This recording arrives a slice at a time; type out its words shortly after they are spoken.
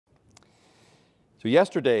So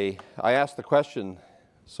yesterday, I asked the question,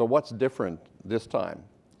 so what's different this time?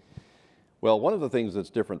 Well, one of the things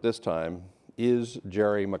that's different this time is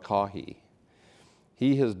Gerry McCaughey.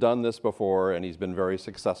 He has done this before, and he's been very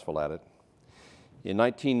successful at it. In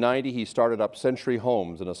 1990, he started up Century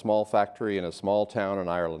Homes in a small factory in a small town in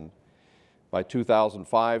Ireland. By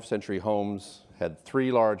 2005, Century Homes had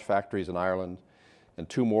 3 large factories in Ireland and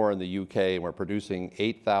 2 more in the UK, and were producing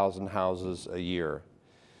 8,000 houses a year.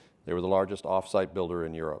 They were the largest off-site builder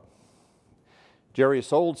in Europe. Gerry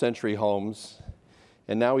sold Century Homes,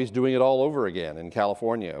 and now he's doing it all over again in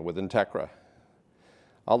California with Entekra.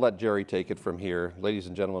 I'll let Gerry take it from here. Ladies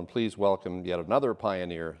and gentlemen, please welcome yet another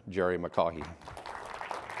pioneer, Gerry McCaughey.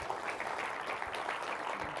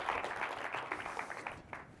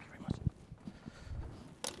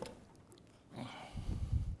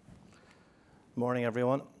 Morning,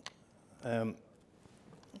 everyone.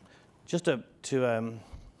 Just to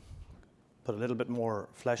put a little bit more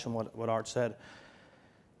flesh on what Art said,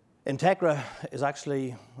 Entekra is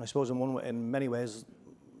actually, I suppose, in many ways,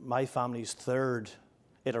 my family's 3rd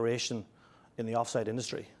iteration in the offsite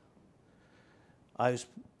industry. I was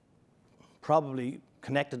probably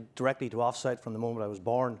connected directly to offsite from the moment I was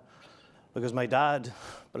born, because my dad,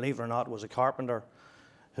 believe it or not, was a carpenter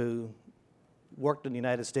who worked in the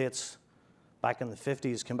United States back in the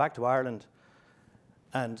 50s, came back to Ireland,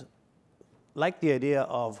 and liked the idea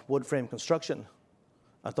of wood frame construction.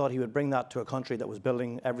 I thought he would bring that to a country that was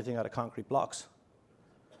building everything out of concrete blocks.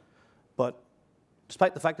 But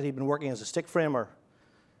despite the fact that he'd been working as a stick framer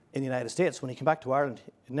in the United States, when he came back to Ireland,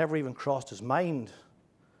 it never even crossed his mind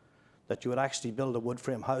that you would actually build a wood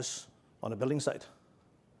frame house on a building site.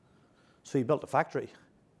 So he built a factory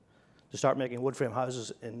to start making wood frame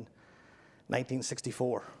houses in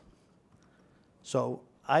 1964. So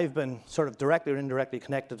I've been sort of directly or indirectly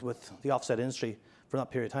connected with the offset industry for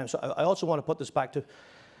that period of time. So I also want to put this back to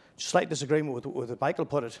slight disagreement with what Michael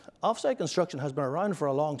put it. Offsite construction has been around for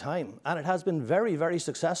a long time, and it has been very, very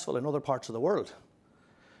successful in other parts of the world.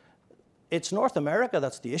 It's North America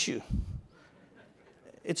that's the issue.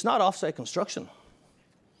 It's not offsite construction.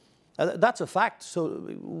 That's a fact,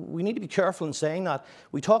 so we need to be careful in saying that.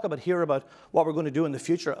 We talk about here about what we're going to do in the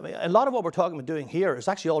future. I mean, a lot of what we're talking about doing here has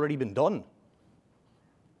actually already been done.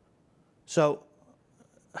 So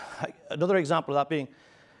another example of that being,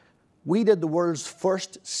 we did the world's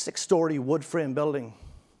first 6-story wood frame building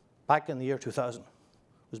back in the year 2000. It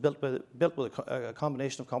was built with a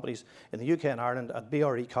combination of companies in the UK and Ireland at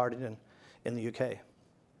BRE Cardigan in the UK.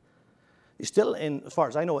 You still, as far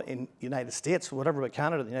as I know, in the United States, whatever about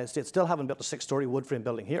Canada, the United States still haven't built a 6-story wood frame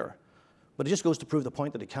building here. But it just goes to prove the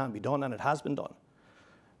point that it can be done, and it has been done.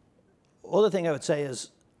 Other thing I would say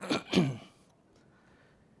is,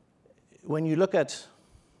 when you look at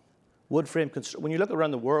wood frame when you look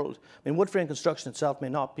around the world, I mean, wood frame construction itself may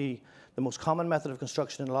not be the most common method of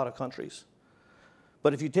construction in a lot of countries.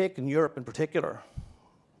 But if you take in Europe in particular,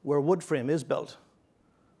 where wood frame is built,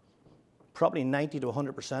 probably 90 to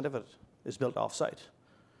 100% of it is built off-site.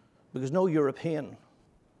 Because no European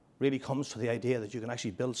really comes to the idea that you can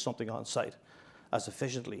actually build something on site as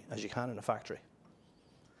efficiently as you can in a factory.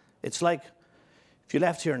 It's like if you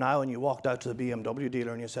left here now and you walked out to the BMW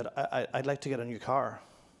dealer and you said, I'd like to get a new car.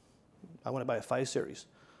 I want to buy a 5 Series.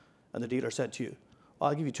 And the dealer said to you, well,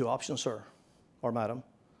 I'll give you 2 options, sir or madam.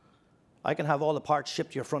 I can have all the parts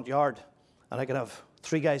shipped to your front yard, and I can have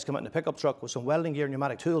 3 guys come out in a pickup truck with some welding gear and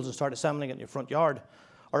pneumatic tools and start assembling it in your front yard,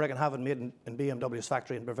 or I can have it made in BMW's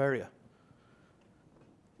factory in Bavaria.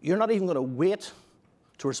 You're not even going to wait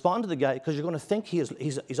to respond to the guy because you're going to think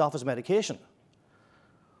he's off his medication.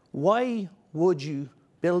 Why would you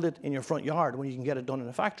build it in your front yard when you can get it done in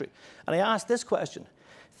a factory? And I ask this question.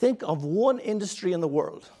 Think of one industry in the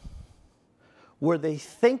world where they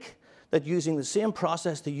think that using the same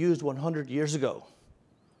process they used 100 years ago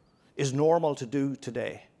is normal to do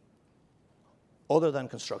today, other than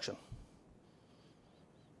construction.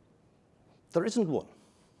 There isn't one.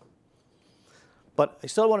 But I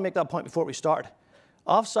still want to make that point before we start.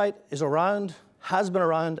 Offsite is around, has been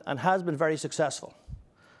around, and has been very successful.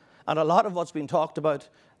 And a lot of what's been talked about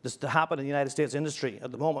this to happen in the United States industry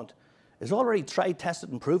at the moment is already tried,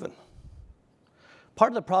 tested, and proven.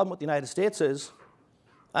 Part of the problem with the United States is,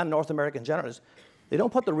 and North America in general, is they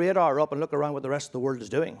don't put the radar up and look around what the rest of the world is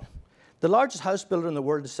doing. The largest house builder in the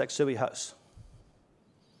world is Sekisui House.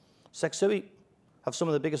 Sekisui have some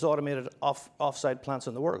of the biggest automated off-site plants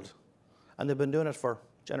in the world, and they've been doing it for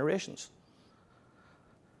generations.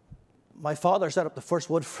 My father set up the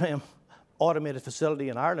first wood frame automated facility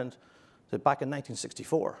in Ireland back in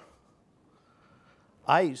 1964.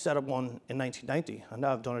 I set up one in 1990, and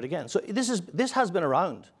now I've done it again. So this has been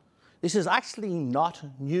around. This is actually not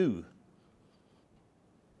new.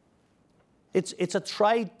 It's a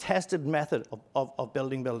tried, tested method of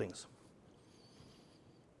building buildings.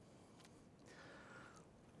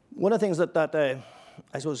 One of the things that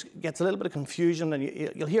I suppose gets a little bit of confusion, and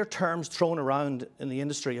you'll hear terms thrown around in the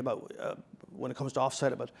industry about when it comes to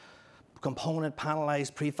offsite, about component,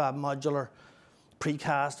 panelized, prefab, modular,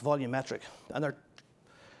 precast, volumetric, and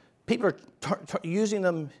people are using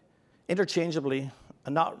them interchangeably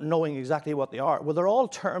and not knowing exactly what they are. Well, they're all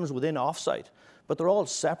terms within offsite, but they're all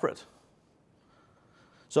separate.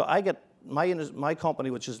 So I get my company,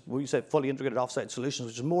 which is, we say, fully integrated offsite solutions,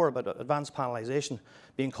 which is more about advanced panelization,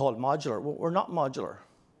 being called modular. Well, we're not modular.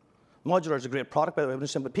 Modular is a great product, by the way,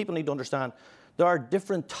 but people need to understand there are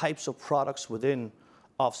different types of products within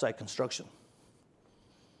offsite construction.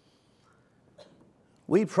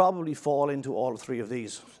 We probably fall into all three of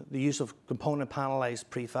these. The use of component panelized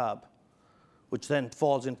prefab, which then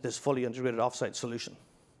falls into this fully integrated offsite solution.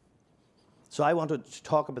 So I wanted to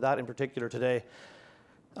talk about that in particular today.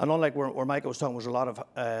 And unlike where Mike was talking, was a lot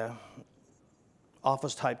of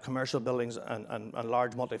office-type commercial buildings and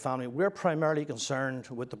large multifamily, we're primarily concerned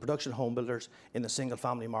with the production home builders in the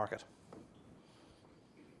single-family market.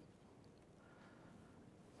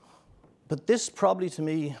 But this probably, to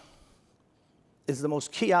me, is the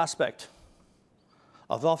most key aspect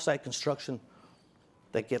of offsite construction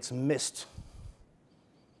that gets missed.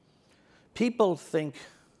 People think,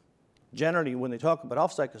 generally, when they talk about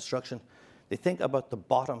offsite construction, they think about the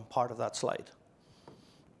bottom part of that slide.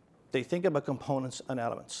 They think about components and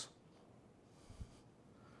elements.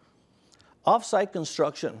 Offsite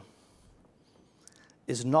construction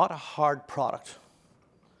is not a hard product.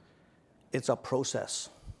 It's a process.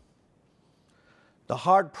 The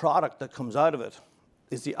hard product that comes out of it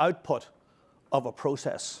is the output of a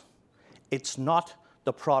process. It's not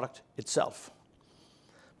the product itself.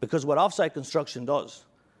 Because what offsite construction does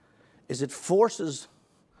is it forces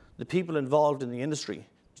the people involved in the industry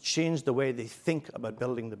to change the way they think about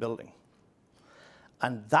building the building.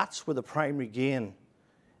 And that's where the primary gain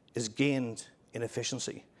is gained in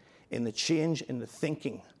efficiency, in the change in the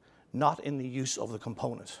thinking, not in the use of the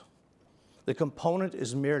component. The component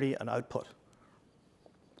is merely an output.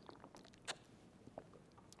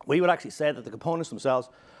 We would actually say that the components themselves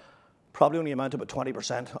probably only amount to about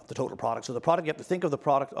 20% of the total product. So the product, you have to think of the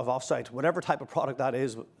product of offsite, whatever type of product that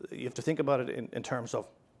is, you have to think about it in terms of,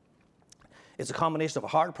 it's a combination of a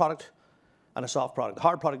hard product and a soft product. The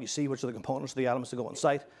hard product you see, which are the components, the elements that go on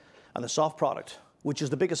site, and the soft product, which is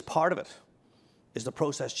the biggest part of it, is the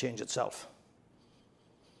process change itself.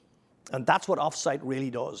 And that's what offsite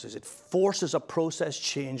really does, is it forces a process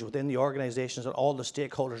change within the organizations and all the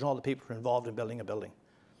stakeholders and all the people who are involved in building a building.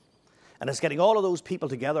 And it's getting all of those people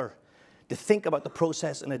together to think about the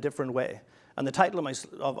process in a different way. And the title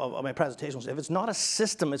of my presentation was, if it's not a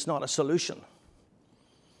system, it's not a solution.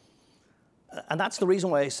 And that's the reason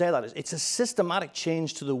why I say that. It's a systematic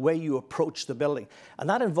change to the way you approach the building. And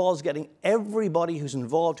that involves getting everybody who's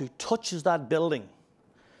involved, who touches that building,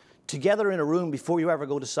 together in a room before you ever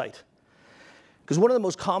go to site. Because one of the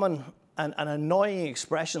most common and annoying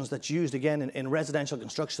expressions that's used, again, in residential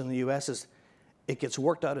construction in the US is, it gets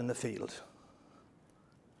worked out in the field.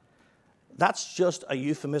 That's just a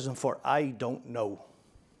euphemism for I don't know.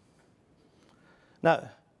 Now,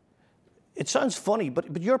 it sounds funny,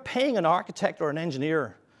 but you're paying an architect or an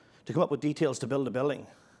engineer to come up with details to build a building.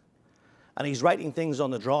 And he's writing things on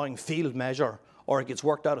the drawing, field measure, or it gets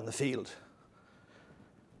worked out in the field.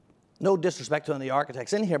 No disrespect to any of the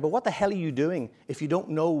architects in here, but what the hell are you doing if you don't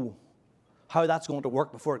know how that's going to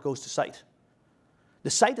work before it goes to site? The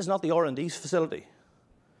site is not the R&D facility.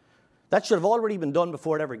 That should have already been done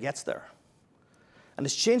before it ever gets there. And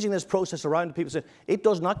it's changing this process around. People say, it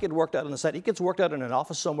does not get worked out on the site. It gets worked out in an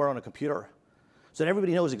office somewhere on a computer, so that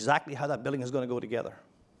everybody knows exactly how that building is going to go together.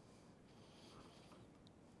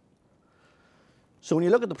 So when you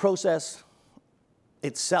look at the process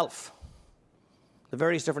itself, the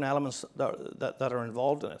various different elements that are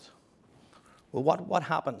involved in it, well, what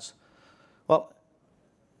happens? Well,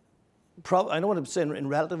 I don't want to say in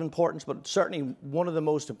relative importance, but certainly one of the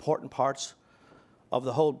most important parts of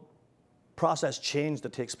the whole process change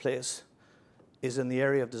that takes place is in the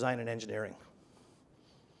area of design and engineering.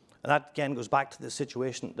 And that, again, goes back to the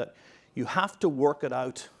situation that you have to work it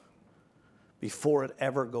out before it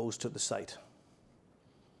ever goes to the site.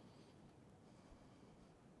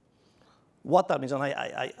 What that means, and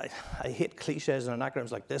I hate cliches and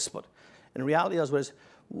acronyms like this, but in reality, that's what it is.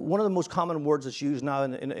 One of the most common words that's used now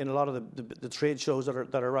in a lot of the trade shows that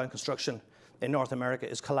are around construction in North America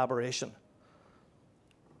is collaboration.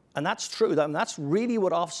 And that's true. That's really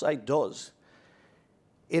what offsite does.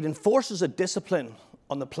 it enforces a discipline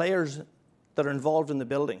on the players that are involved in the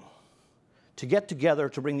building to get together,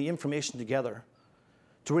 to bring the information together,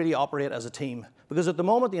 to really operate as a team. Because at the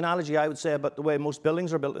moment, the analogy I would say about the way most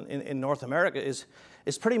buildings are built in North America is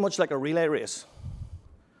pretty much like a relay race.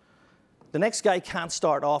 The next guy can't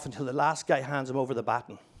start off until the last guy hands him over the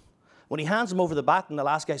baton. When he hands him over the baton, the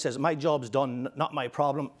last guy says, my job's done, not my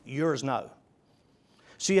problem, yours now.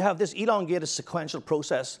 So you have this elongated sequential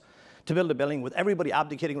process to build a building with everybody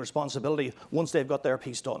abdicating responsibility once they've got their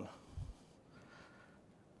piece done.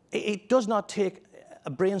 It does not take a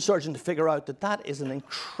brain surgeon to figure out that that is an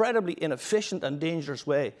incredibly inefficient and dangerous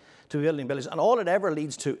way to be building buildings, and all it ever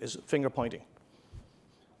leads to is finger pointing.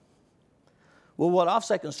 Well, what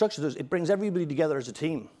offsite construction does, it brings everybody together as a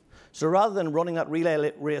team. So rather than running that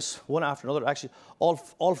relay race one after another, actually,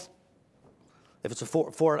 if it's a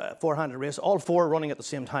four-handed race, all four are running at the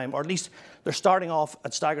same time, or at least they're starting off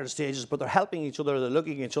at staggered stages, but they're helping each other, they're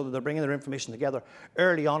looking at each other, they're bringing their information together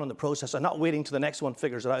early on in the process and not waiting till the next one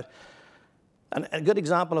figures it out. And a good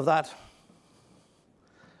example of that,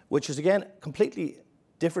 which is, again, completely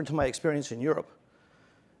different to my experience in Europe,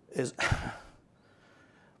 is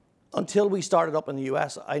until we started up in the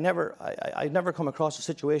US, I'd never come across a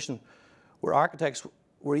situation where architects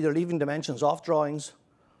were either leaving dimensions off drawings,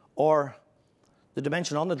 or the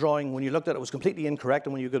dimension on the drawing, when you looked at it, was completely incorrect,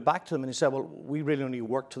 and when you go back to them and you said, well, we really only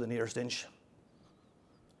worked to the nearest inch.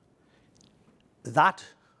 That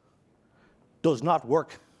does not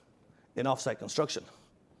work in offsite construction,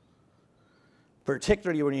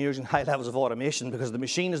 particularly when you're using high levels of automation, because the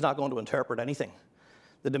machine is not going to interpret anything.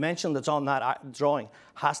 The dimension that's on that drawing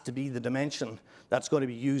has to be the dimension that's going to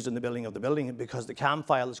be used in the building of the building, because the CAM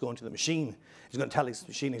file that's going to the machine is going to tell the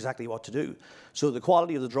machine exactly what to do. So the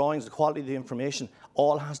quality of the drawings, the quality of the information,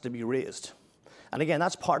 all has to be raised. And again,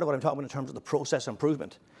 that's part of what I'm talking about in terms of the process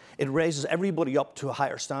improvement. It raises everybody up to a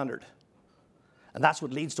higher standard. And that's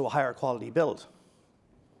what leads to a higher quality build.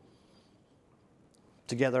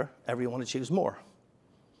 Together, everyone achieves more.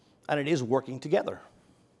 And it is working together.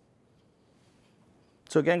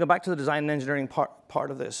 So again, go back to the design and engineering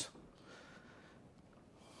part of this.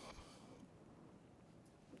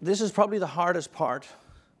 This is probably the hardest part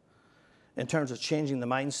in terms of changing the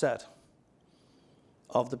mindset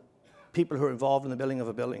of the people who are involved in the building of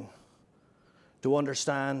a building, to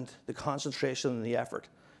understand the concentration and the effort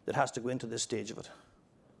that has to go into this stage of it.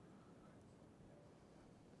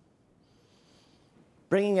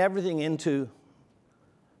 Bringing everything into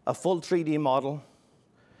a full 3D model.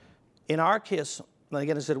 In our case, and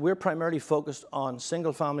again, I said, we're primarily focused on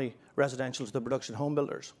single-family residential to the production home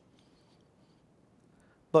builders.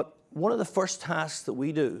 But one of the first tasks that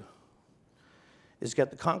we do is get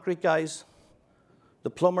the concrete guys, the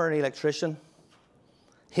plumber and electrician,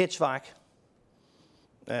 HVAC,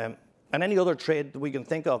 and any other trade that we can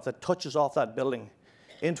think of that touches off that building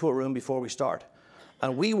into a room before we start.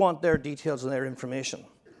 And we want their details and their information.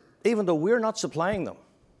 Even though we're not supplying them,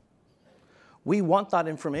 we want that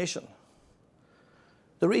information.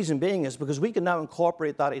 The reason being is because we can now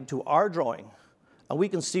incorporate that into our drawing, and we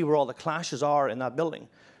can see where all the clashes are in that building.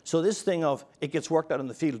 So this thing of it gets worked out in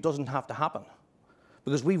the field doesn't have to happen,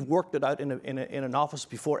 because we've worked it out in an office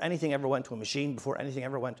before anything ever went to a machine, before anything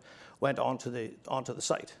ever went onto the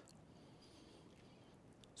site.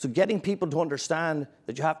 So getting people to understand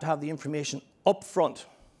that you have to have the information up front.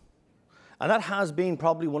 And that has been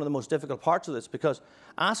probably one of the most difficult parts of this, because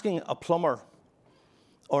asking a plumber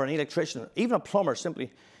or an electrician, even a plumber simply,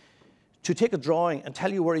 to take a drawing and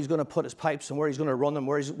tell you where he's going to put his pipes and where he's going to run them,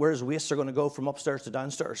 where his wastes are going to go from upstairs to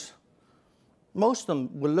downstairs. Most of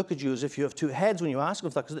them will look at you as if you have two heads when you ask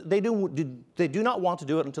them that, because they do not want to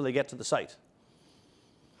do it until they get to the site.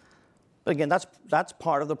 But again, that's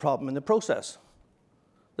part of the problem in the process.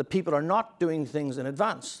 That people are not doing things in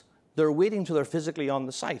advance. They're waiting till they're physically on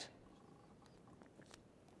the site.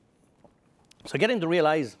 So getting to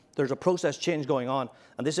realize there's a process change going on,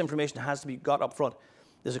 and this information has to be got up front,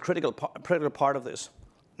 is a critical part of this.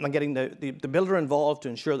 And getting the builder involved to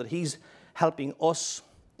ensure that he's helping us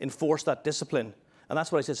enforce that discipline. And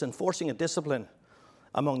that's what I said, it's enforcing a discipline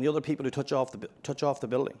among the other people who touch off the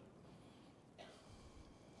building.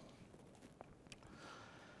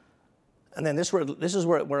 And then this is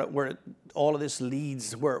where all of this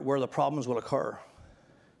leads, where the problems will occur.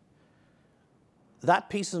 That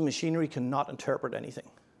piece of machinery cannot interpret anything.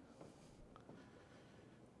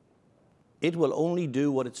 It will only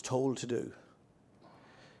do what it's told to do.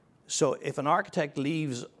 So if an architect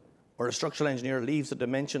leaves, or a structural engineer leaves a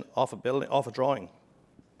dimension off a building, off a drawing,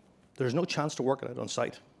 there's no chance to work it out on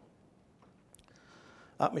site.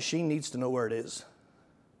 That machine needs to know where it is.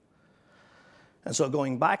 And so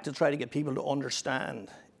going back to try to get people to understand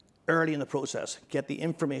early in the process, get the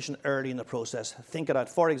information early in the process. Think of that.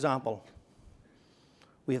 For example,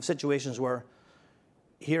 we have situations where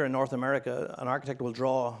here in North America, an architect will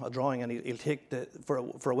draw a drawing and he'll take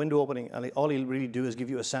for a window opening, and all he'll really do is give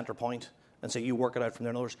you a center point and say, you work it out from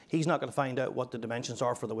there. In other words, he's not going to find out what the dimensions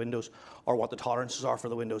are for the windows or what the tolerances are for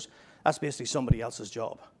the windows. That's basically somebody else's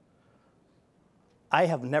job. I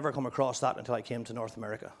have never come across that until I came to North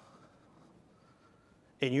America.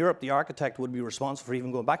 In Europe, the architect would be responsible for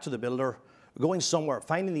even going back to the builder, going somewhere,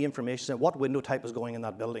 finding the information, saying what window type is going in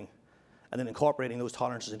that building, and then incorporating those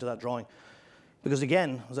tolerances into that drawing. Because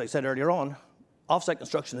again, as I said earlier on, offsite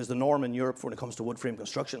construction is the norm in Europe when it comes to wood frame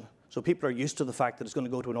construction. So people are used to the fact that it's going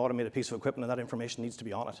to go to an automated piece of equipment and that information needs to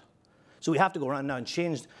be on it. So we have to go around now and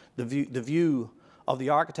change the view of the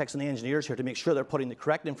architects and the engineers here to make sure they're putting the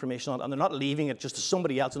correct information on, and they're not leaving it just to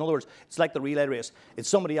somebody else. In other words, it's like the relay race. It's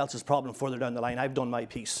somebody else's problem further down the line. I've done my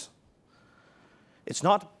piece. It's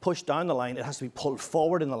not pushed down the line. It has to be pulled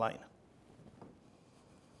forward in the line.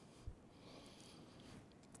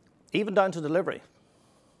 Even down to delivery.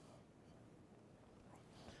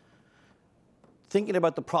 Thinking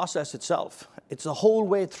about the process itself. It's the whole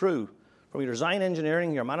way through, from your design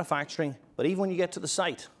engineering, your manufacturing, but even when you get to the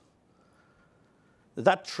site.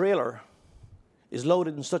 That trailer is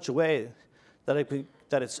loaded in such a way that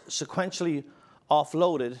it's sequentially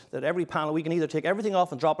offloaded, that every panel, we can either take everything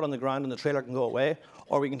off and drop it on the ground and the trailer can go away,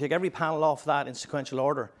 or we can take every panel off that in sequential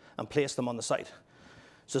order and place them on the site.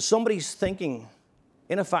 So somebody's thinking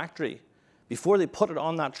in a factory, before they put it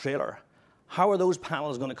on that trailer, how are those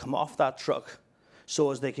panels going to come off that truck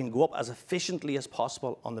so as they can go up as efficiently as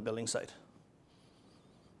possible on the building site?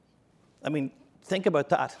 I mean, think about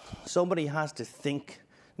that. Somebody has to think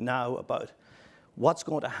now about what's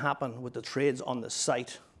going to happen with the trades on the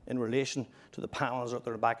site in relation to the panels at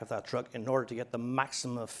the back of that truck in order to get the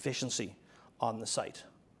maximum efficiency on the site.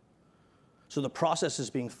 So the process is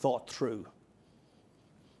being thought through.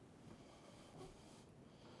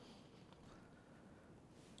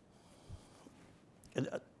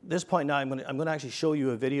 At this point now, I'm going to actually show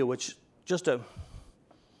you a video which just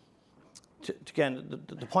again,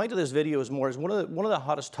 the point of this video is one of the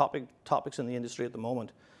hottest topics in the industry at the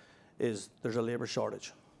moment is there's a labor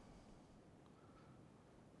shortage.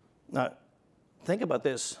 Now, think about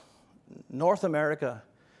this. North America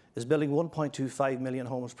is building 1.25 million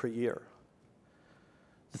homes per year.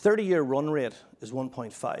 The 30-year run rate is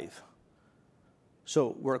 1.5.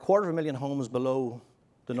 So we're 250,000 homes below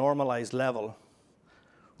the normalized level.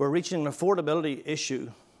 We're reaching an affordability issue,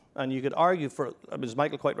 and you could argue for, as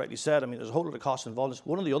Michael quite rightly said, I mean, there's a whole lot of costs involved.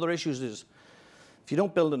 One of the other issues is if you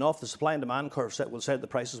don't build enough, the supply and demand curve will say the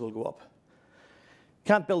prices will go up. You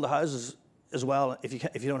can't build the houses as well if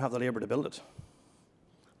you don't have the labor to build it.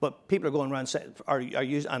 But people are going around saying,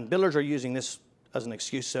 and builders are using this as an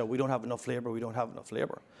excuse, so we don't have enough labor, we don't have enough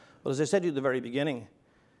labor. But as I said to you at the very beginning,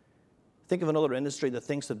 think of another industry that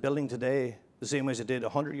thinks that building today, the same way as it did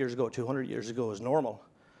 100 years ago, 200 years ago, is normal.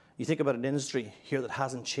 You think about an industry here that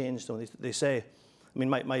hasn't changed. So they say, I mean,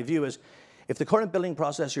 my view is, if the current building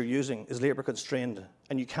process you're using is labor constrained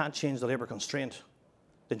and you can't change the labor constraint,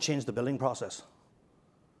 then change the building process.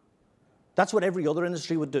 That's what every other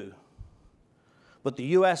industry would do. But the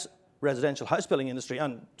US residential house building industry,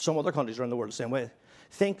 and some other countries around the world the same way,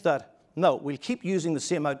 think that, no, we'll keep using the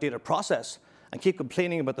same outdated process and keep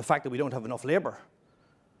complaining about the fact that we don't have enough labor.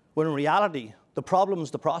 When in reality, the problem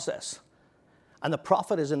is the process. And the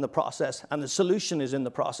profit is in the process, and the solution is in the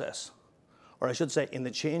process. Or I should say, in the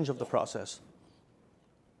change of the process.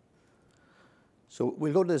 So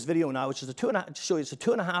we'll go to this video now, which is to show you it's a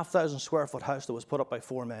 2,500 square foot house that was put up by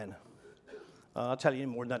 4 men. I'll tell you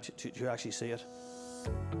more than that to actually see it.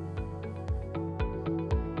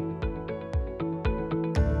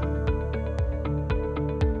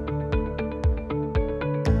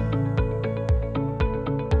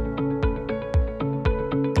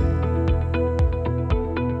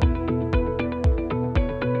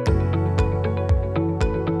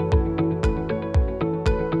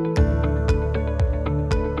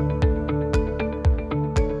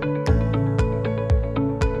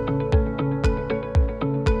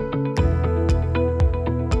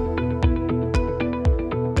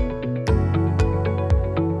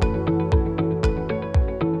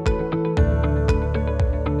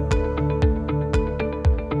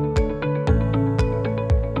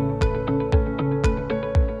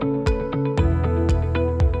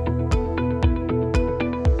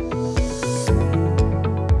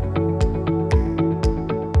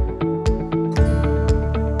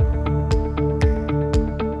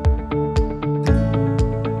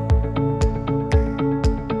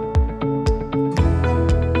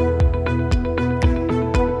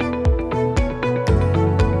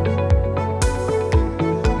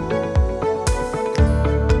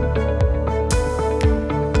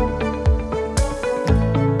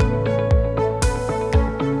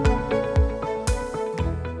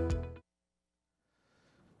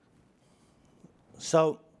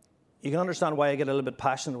 So you can understand why I get a little bit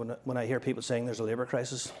passionate when I hear people saying there's a labour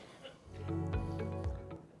crisis.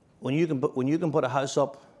 When you can put a house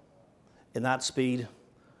up in that speed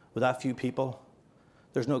with that few people,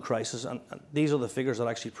 there's no crisis. And these are the figures that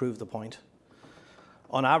actually prove the point.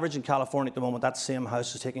 On average in California at the moment, that same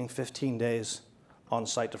house is taking 15 days on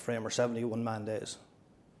site to frame, or 71 man days.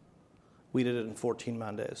 We did it in 14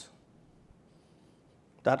 man days.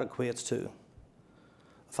 That equates to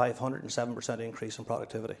a 507% increase in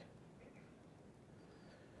productivity.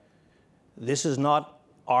 This is not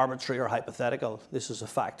arbitrary or hypothetical. This is a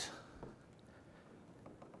fact.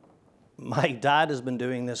 My dad has been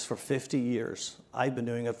doing this for 50 years. I've been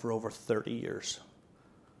doing it for over 30 years.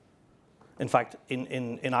 In fact,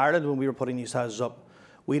 in Ireland, when we were putting these houses up,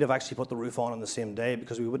 we'd have actually put the roof on the same day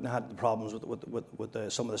because we wouldn't have had the problems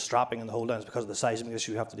with some of the strapping and the hold downs because of the seismic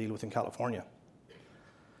issue you have to deal with in California.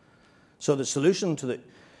 So the solution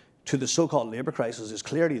to the so-called labour crisis is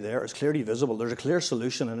clearly there. It's clearly visible. There's a clear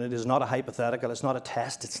solution, and it is not a hypothetical. It's not a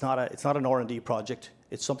test. It's not an R&D project.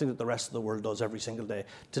 It's something that the rest of the world does every single day.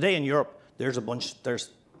 Today in Europe, there's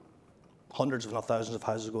hundreds, if not thousands, of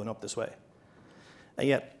houses going up this way. And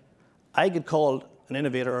yet, I get called an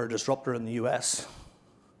innovator or a disruptor in the US.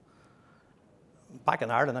 Back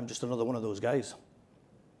in Ireland, I'm just another one of those guys.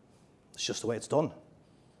 It's just the way it's done.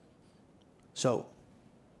 So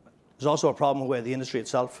there's also a problem where the industry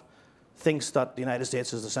itself thinks that the United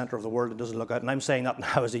States is the center of the world and doesn't look out. And I'm saying that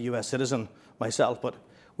now as a US citizen myself, but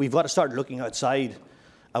we've got to start looking outside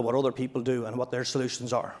at what other people do and what their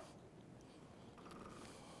solutions are.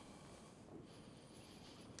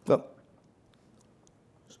 But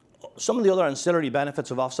some of the other ancillary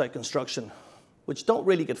benefits of offsite construction, which don't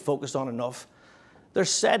really get focused on enough, they're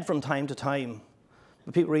said from time to time,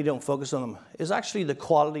 but people really don't focus on them, is actually the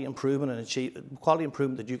quality improvement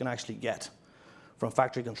that you can actually get from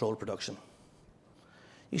factory-controlled production.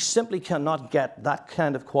 You simply cannot get that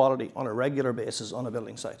kind of quality on a regular basis on a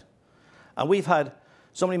building site. And we've had,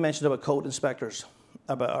 somebody mentioned about code inspectors,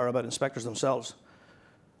 about inspectors themselves.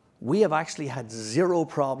 We have actually had zero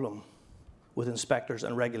problem with inspectors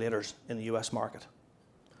and regulators in the US market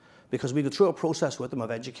because we go through a process with them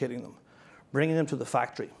of educating them, bringing them to the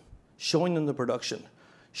factory, showing them the production,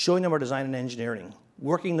 showing them our design and engineering,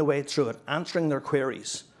 working the way through it, answering their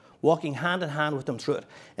queries, walking hand in hand with them through it.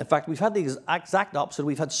 In fact, we've had the exact opposite.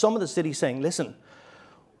 We've had some of the cities saying, listen,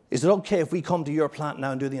 is it okay if we come to your plant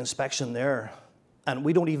now and do the inspection there? And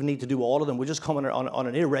we don't even need to do all of them. We just come on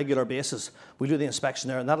an irregular basis. We do the inspection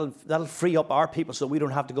there, and that'll free up our people so we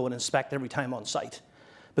don't have to go and inspect every time on site.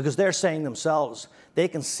 Because they're saying themselves, they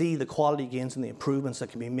can see the quality gains and the improvements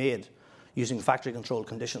that can be made using factory-controlled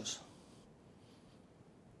conditions.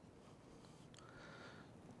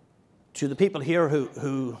 To the people here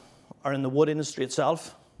who are in the wood industry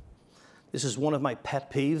itself, this is one of my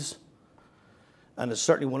pet peeves, and it's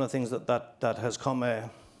certainly one of the things that has come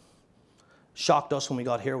shocked us when we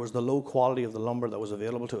got here was the low quality of the lumber that was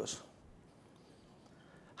available to us.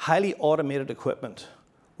 Highly automated equipment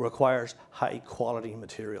requires high quality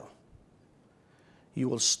material. You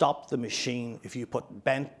will stop the machine if you put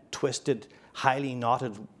bent, twisted, highly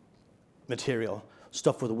knotted material,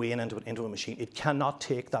 stuff with a weighing into a machine. It cannot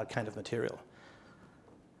take that kind of material.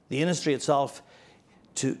 The industry itself,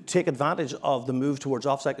 to take advantage of the move towards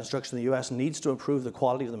offsite construction in the US, needs to improve the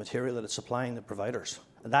quality of the material that it's supplying the providers.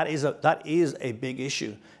 And that is a big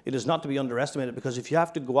issue. It is not to be underestimated, because if you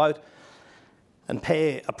have to go out and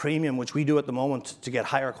pay a premium, which we do at the moment, to get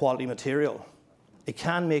higher quality material, it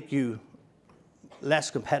can make you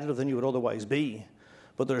less competitive than you would otherwise be.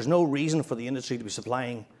 But there's no reason for the industry to be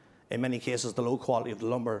supplying, in many cases, the low quality of the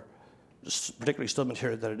lumber, particularly stud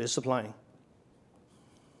material, that it is supplying.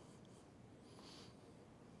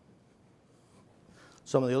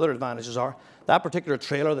 Some of the other advantages are, that particular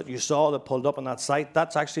trailer that you saw that pulled up on that site,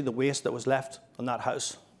 that's actually the waste that was left on that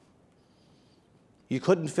house. You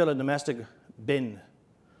couldn't fill a domestic bin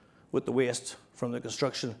with the waste from the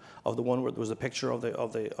construction of the one where there was a picture of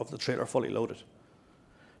the trailer fully loaded.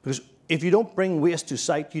 Because if you don't bring waste to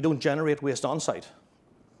site, you don't generate waste on site.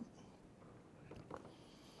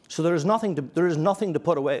 So there is nothing to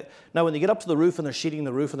put away. Now, when they get up to the roof and they're sheeting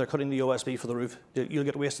the roof and they're cutting the OSB for the roof, you'll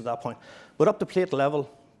get waste at that point. But up to plate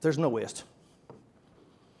level, there's no waste.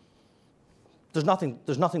 There's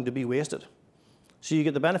nothing to be wasted. So you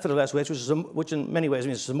get the benefit of less waste, which in many ways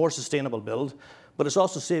means it's a more sustainable build, but it's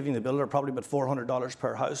also saving the builder probably about $400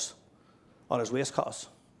 per house on his waste costs.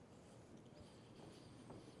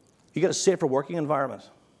 You get a safer working environment,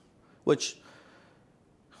 which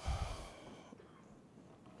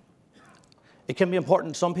it can be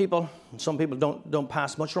important to some people, and some people don't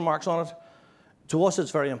pass much remarks on it. To us,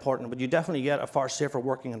 it's very important, but you definitely get a far safer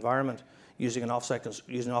working environment using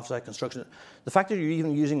offsite construction. The fact that you're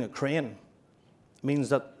even using a crane means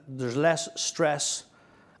that there's less stress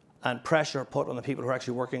and pressure put on the people who are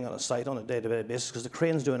actually working on a site on a day-to-day basis, because the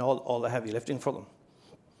crane's doing all the heavy lifting for them.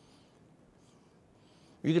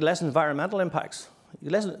 You get less environmental impacts. You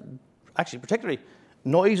get less, actually, particularly,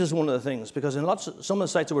 noise is one of the things, because in some of the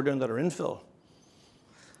sites that we're doing that are infill,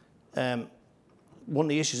 one of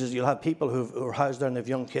the issues is you'll have people who are housed there and they have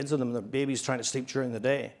young kids in them and their babies trying to sleep during the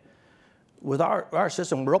day. With our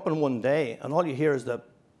system, we're up in one day, and all you hear is the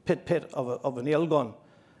pit of a nail gun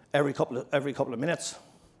every couple of minutes.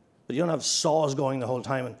 But you don't have saws going the whole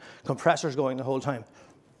time and compressors going the whole time.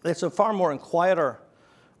 It's a far more and quieter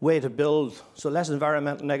way to build, so less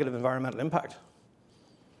negative environmental impact.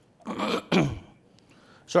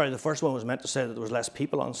 Sorry, the first one was meant to say that there was less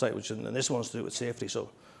people on site, and this one's to do with safety, so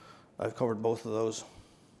I've covered both of those.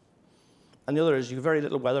 And the other is you have very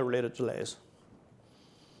little weather-related delays,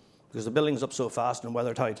 because the building's up so fast and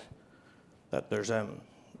weather tight that there's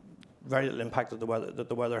very little impact that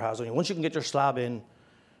the weather has on you. Once you can get your slab in,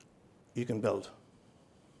 you can build.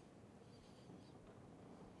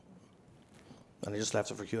 And I just left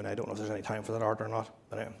it for Q&A. I don't know if there's any time for that, Art, or not.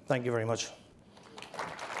 But anyway, thank you very much.